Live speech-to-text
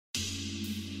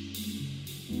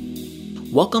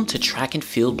Welcome to Track and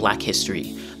Field Black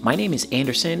History. My name is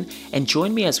Anderson, and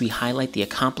join me as we highlight the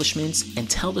accomplishments and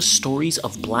tell the stories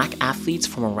of black athletes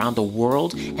from around the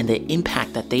world and the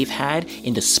impact that they've had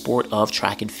in the sport of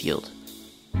track and field.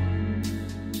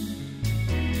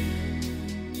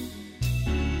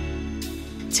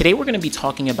 Today we're going to be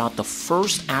talking about the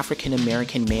first African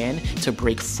American man to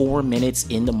break 4 minutes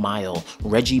in the mile,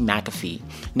 Reggie McAfee.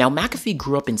 Now McAfee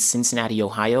grew up in Cincinnati,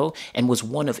 Ohio, and was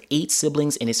one of 8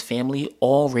 siblings in his family,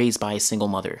 all raised by a single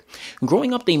mother.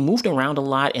 Growing up, they moved around a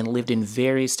lot and lived in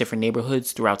various different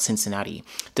neighborhoods throughout Cincinnati.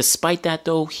 Despite that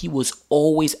though, he was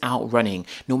always out running.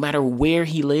 No matter where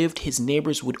he lived, his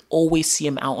neighbors would always see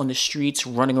him out on the streets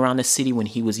running around the city when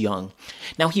he was young.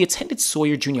 Now he attended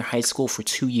Sawyer Junior High School for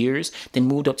 2 years, then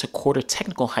moved up to Corder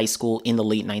Technical High School in the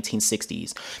late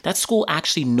 1960s. That school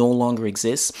actually no longer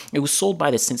exists. It was sold by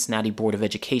the Cincinnati Board of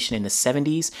Education in the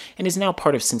 70s and is now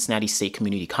part of Cincinnati State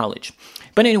Community College.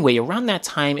 But anyway, around that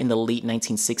time in the late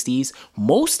 1960s,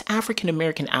 most African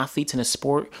American athletes in the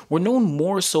sport were known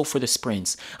more so for the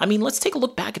sprints. I mean, let's take a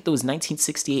look back at those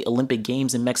 1968 Olympic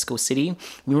Games in Mexico City.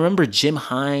 We remember Jim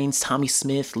Hines, Tommie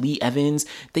Smith, Lee Evans.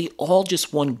 They all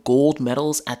just won gold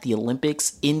medals at the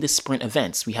Olympics in the sprint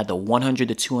events. We had the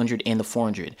 100, the 200, and the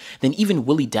 400. Then even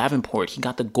Willie Davenport, he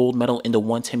got the gold medal in the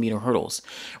 110-meter hurdles,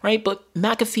 right? But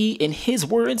McAfee, in his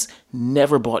words,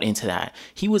 never bought into that.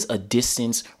 He was a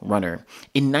distance runner.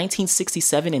 In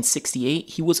 1967 and 68,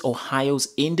 he was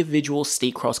Ohio's individual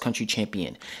state cross-country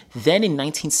champion. Then in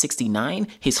 1969,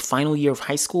 his final year of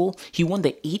high school, he won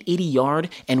the 880-yard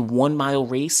and 1-mile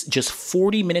race just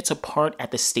 40 minutes apart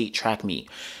at the state track meet.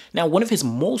 Now, one of his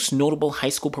most notable high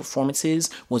school performances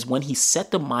was when he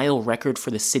set the mile record for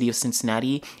the city of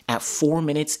Cincinnati at 4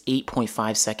 minutes,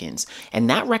 8.5 seconds. And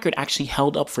that record actually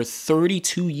held up for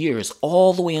 32 years,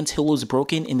 all the way until it was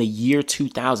broken in the year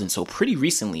 2000, so pretty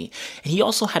recently. And he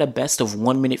also had a best of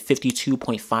 1 minute,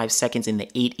 52.5 seconds in the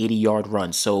 880-yard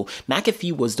run. So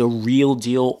McAfee was the real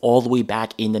deal all the way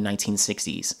back in the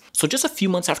 1960s. So just a few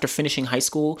months after finishing high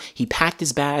school, he packed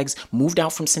his bags, moved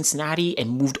out from Cincinnati,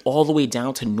 and moved all the way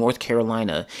down to North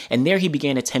Carolina, and there he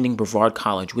began attending Brevard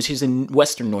College, which is in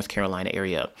western North Carolina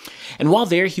area. And while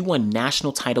there, he won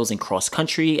national titles in cross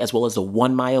country, as well as the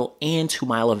 1-mile and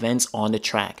 2-mile events on the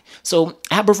track. So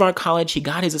at Brevard College, he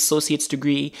got his associate's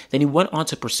degree, then he went on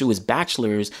to pursue his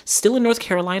bachelor's, still in North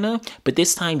Carolina, but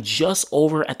this time just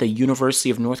over at the University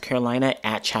of North Carolina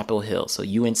at Chapel Hill, so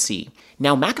UNC.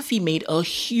 Now, McAfee made a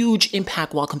huge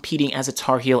impact while competing as a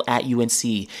Tar Heel at UNC.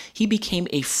 He became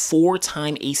a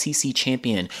 4-time ACC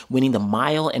champion, winning the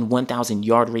mile and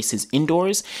 1,000-yard races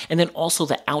indoors, and then also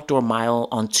the outdoor mile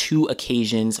on 2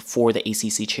 occasions for the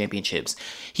ACC championships.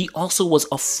 He also was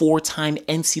a 4-time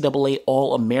NCAA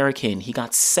All-American. He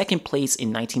got 2nd place in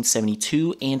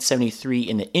 1972 and 73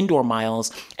 in the indoor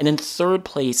miles, and then 3rd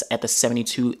place at the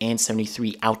 72 and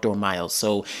 73 outdoor miles.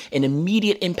 So an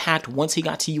immediate impact once he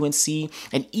got to UNC,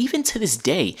 and even to this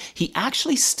day, he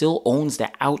actually still owns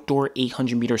the outdoor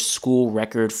 800-meter school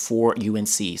record for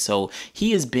UNC. So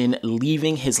he has been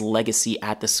leaving his legacy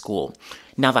at the school.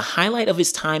 Now, the highlight of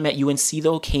his time at UNC,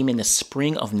 though, came in the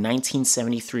spring of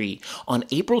 1973. On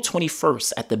April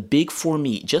 21st, at the Big 4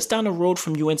 meet, just down the road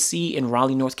from UNC in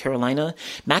Raleigh, North Carolina,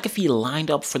 McAfee lined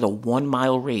up for the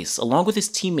 1-mile race, along with his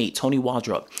teammate, Tony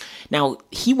Waldrop. Now,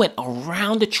 he went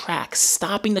around the track,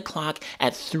 stopping the clock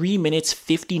at 3 minutes,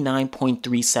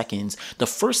 59.3 seconds. The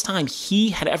first time he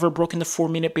had ever broken the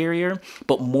 4-minute barrier,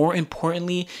 but more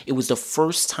importantly, it was the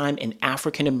first time an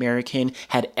African American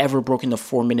had ever broken the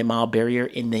 4-minute mile barrier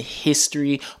in the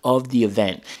history of the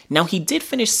event. Now, he did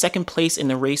finish 2nd place in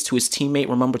the race to his teammate,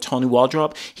 remember Tony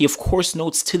Waldrop. He of course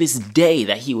notes to this day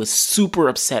that he was super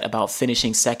upset about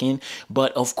finishing 2nd,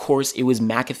 but of course it was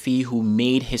McAfee who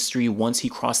made history once he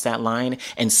crossed that line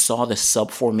and saw the sub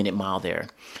 4-minute mile there.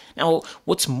 Now,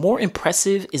 what's more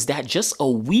impressive is that just a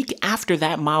week after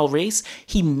that mile race,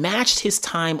 he matched his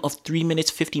time of 3 minutes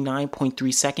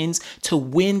 59.3 seconds to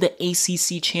win the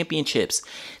ACC championships.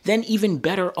 Then even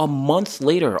better, a month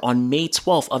later, on May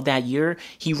 12th of that year,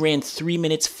 he ran 3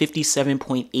 minutes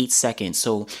 57.8 seconds.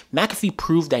 So McAfee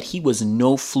proved that he was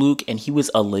no fluke and he was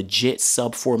a legit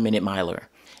sub 4-minute miler.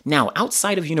 Now,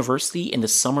 outside of university in the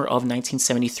summer of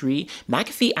 1973,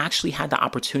 McAfee actually had the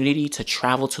opportunity to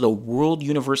travel to the World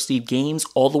University Games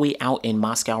all the way out in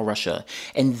Moscow, Russia.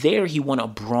 And there he won a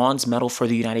bronze medal for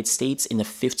the United States in the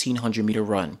 1,500-meter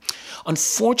run.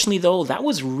 Unfortunately, though, that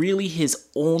was really his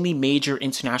only major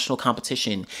international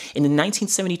competition. In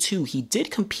 1972, he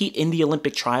did compete in the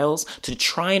Olympic trials to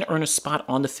try and earn a spot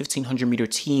on the 1,500-meter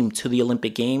team to the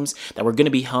Olympic Games that were going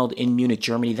to be held in Munich,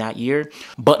 Germany that year.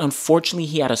 But unfortunately,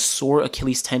 he had had a sore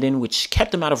Achilles tendon, which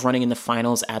kept him out of running in the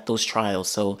finals at those trials.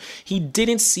 So he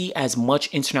didn't see as much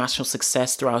international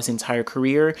success throughout his entire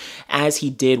career as he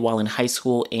did while in high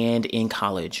school and in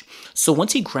college. So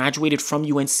once he graduated from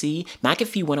UNC,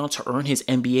 McAfee went on to earn his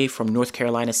MBA from North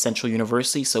Carolina Central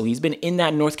University. So he's been in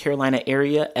that North Carolina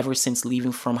area ever since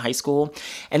leaving from high school,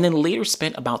 and then later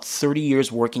spent about 30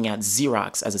 years working at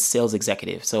Xerox as a sales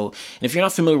executive. So, and if you're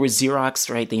not familiar with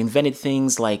Xerox, right, they invented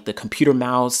things like the computer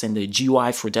mouse and the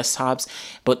GUI for desktops,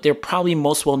 but they're probably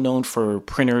most well known for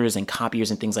printers and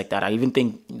copiers and things like that. I even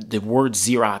think the word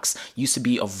Xerox used to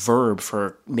be a verb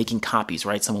for making copies,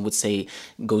 right? Someone would say,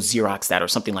 go Xerox that or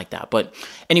something like that. But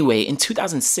anyway, in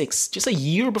 2006, just a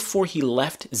year before he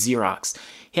left Xerox,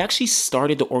 he actually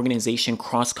started the organization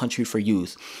Cross Country for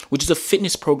Youth, which is a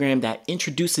fitness program that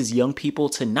introduces young people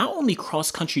to not only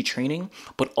cross-country training,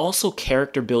 but also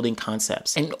character building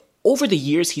concepts. And over the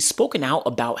years, he's spoken out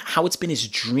about how it's been his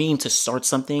dream to start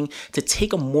something to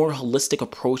take a more holistic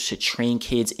approach to train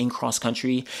kids in cross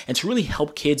country and to really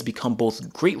help kids become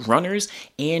both great runners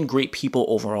and great people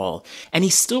overall. And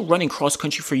he's still running Cross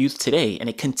Country for Youth today, and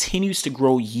it continues to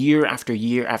grow year after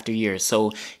year after year.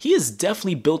 So he has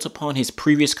definitely built upon his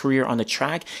previous career on the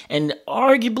track and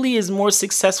arguably is more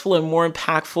successful and more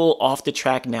impactful off the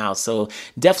track now. So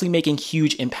definitely making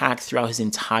huge impact throughout his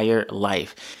entire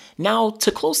life. Now,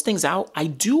 to close things out, I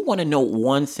do want to note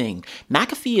one thing.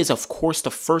 McAfee is, of course, the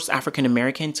first African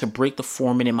American to break the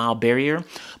 4-minute mile barrier,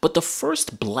 but the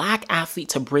first Black athlete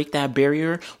to break that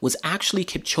barrier was actually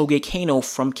Kipchoge Keino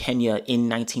from Kenya in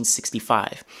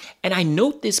 1965. And I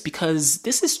note this because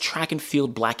this is track and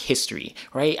field Black history,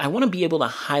 right? I want to be able to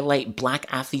highlight Black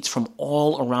athletes from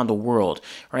all around the world,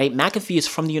 right? McAfee is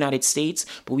from the United States,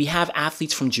 but we have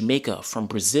athletes from Jamaica, from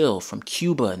Brazil, from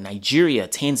Cuba, Nigeria,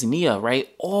 Tanzania, right?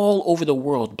 All over the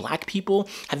world, Black people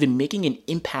have been making an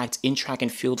impact in track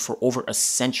and field for over a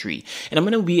century. And I'm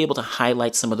going to be able to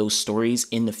highlight some of those stories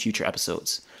in the future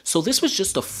episodes. So this was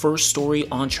just the first story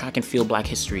on track and field Black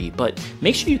history, but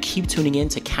make sure you keep tuning in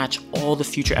to catch all the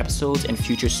future episodes and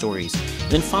future stories.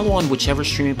 Then follow on whichever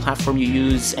streaming platform you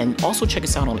use, and also check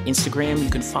us out on Instagram. You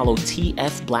can follow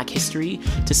TF Black History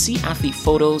to see athlete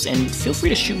photos, and feel free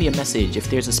to shoot me a message if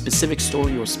there's a specific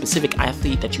story or specific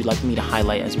athlete that you'd like me to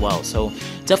highlight as well. So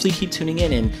definitely keep tuning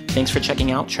in, and thanks for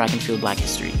checking out Track and Field Black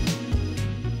History.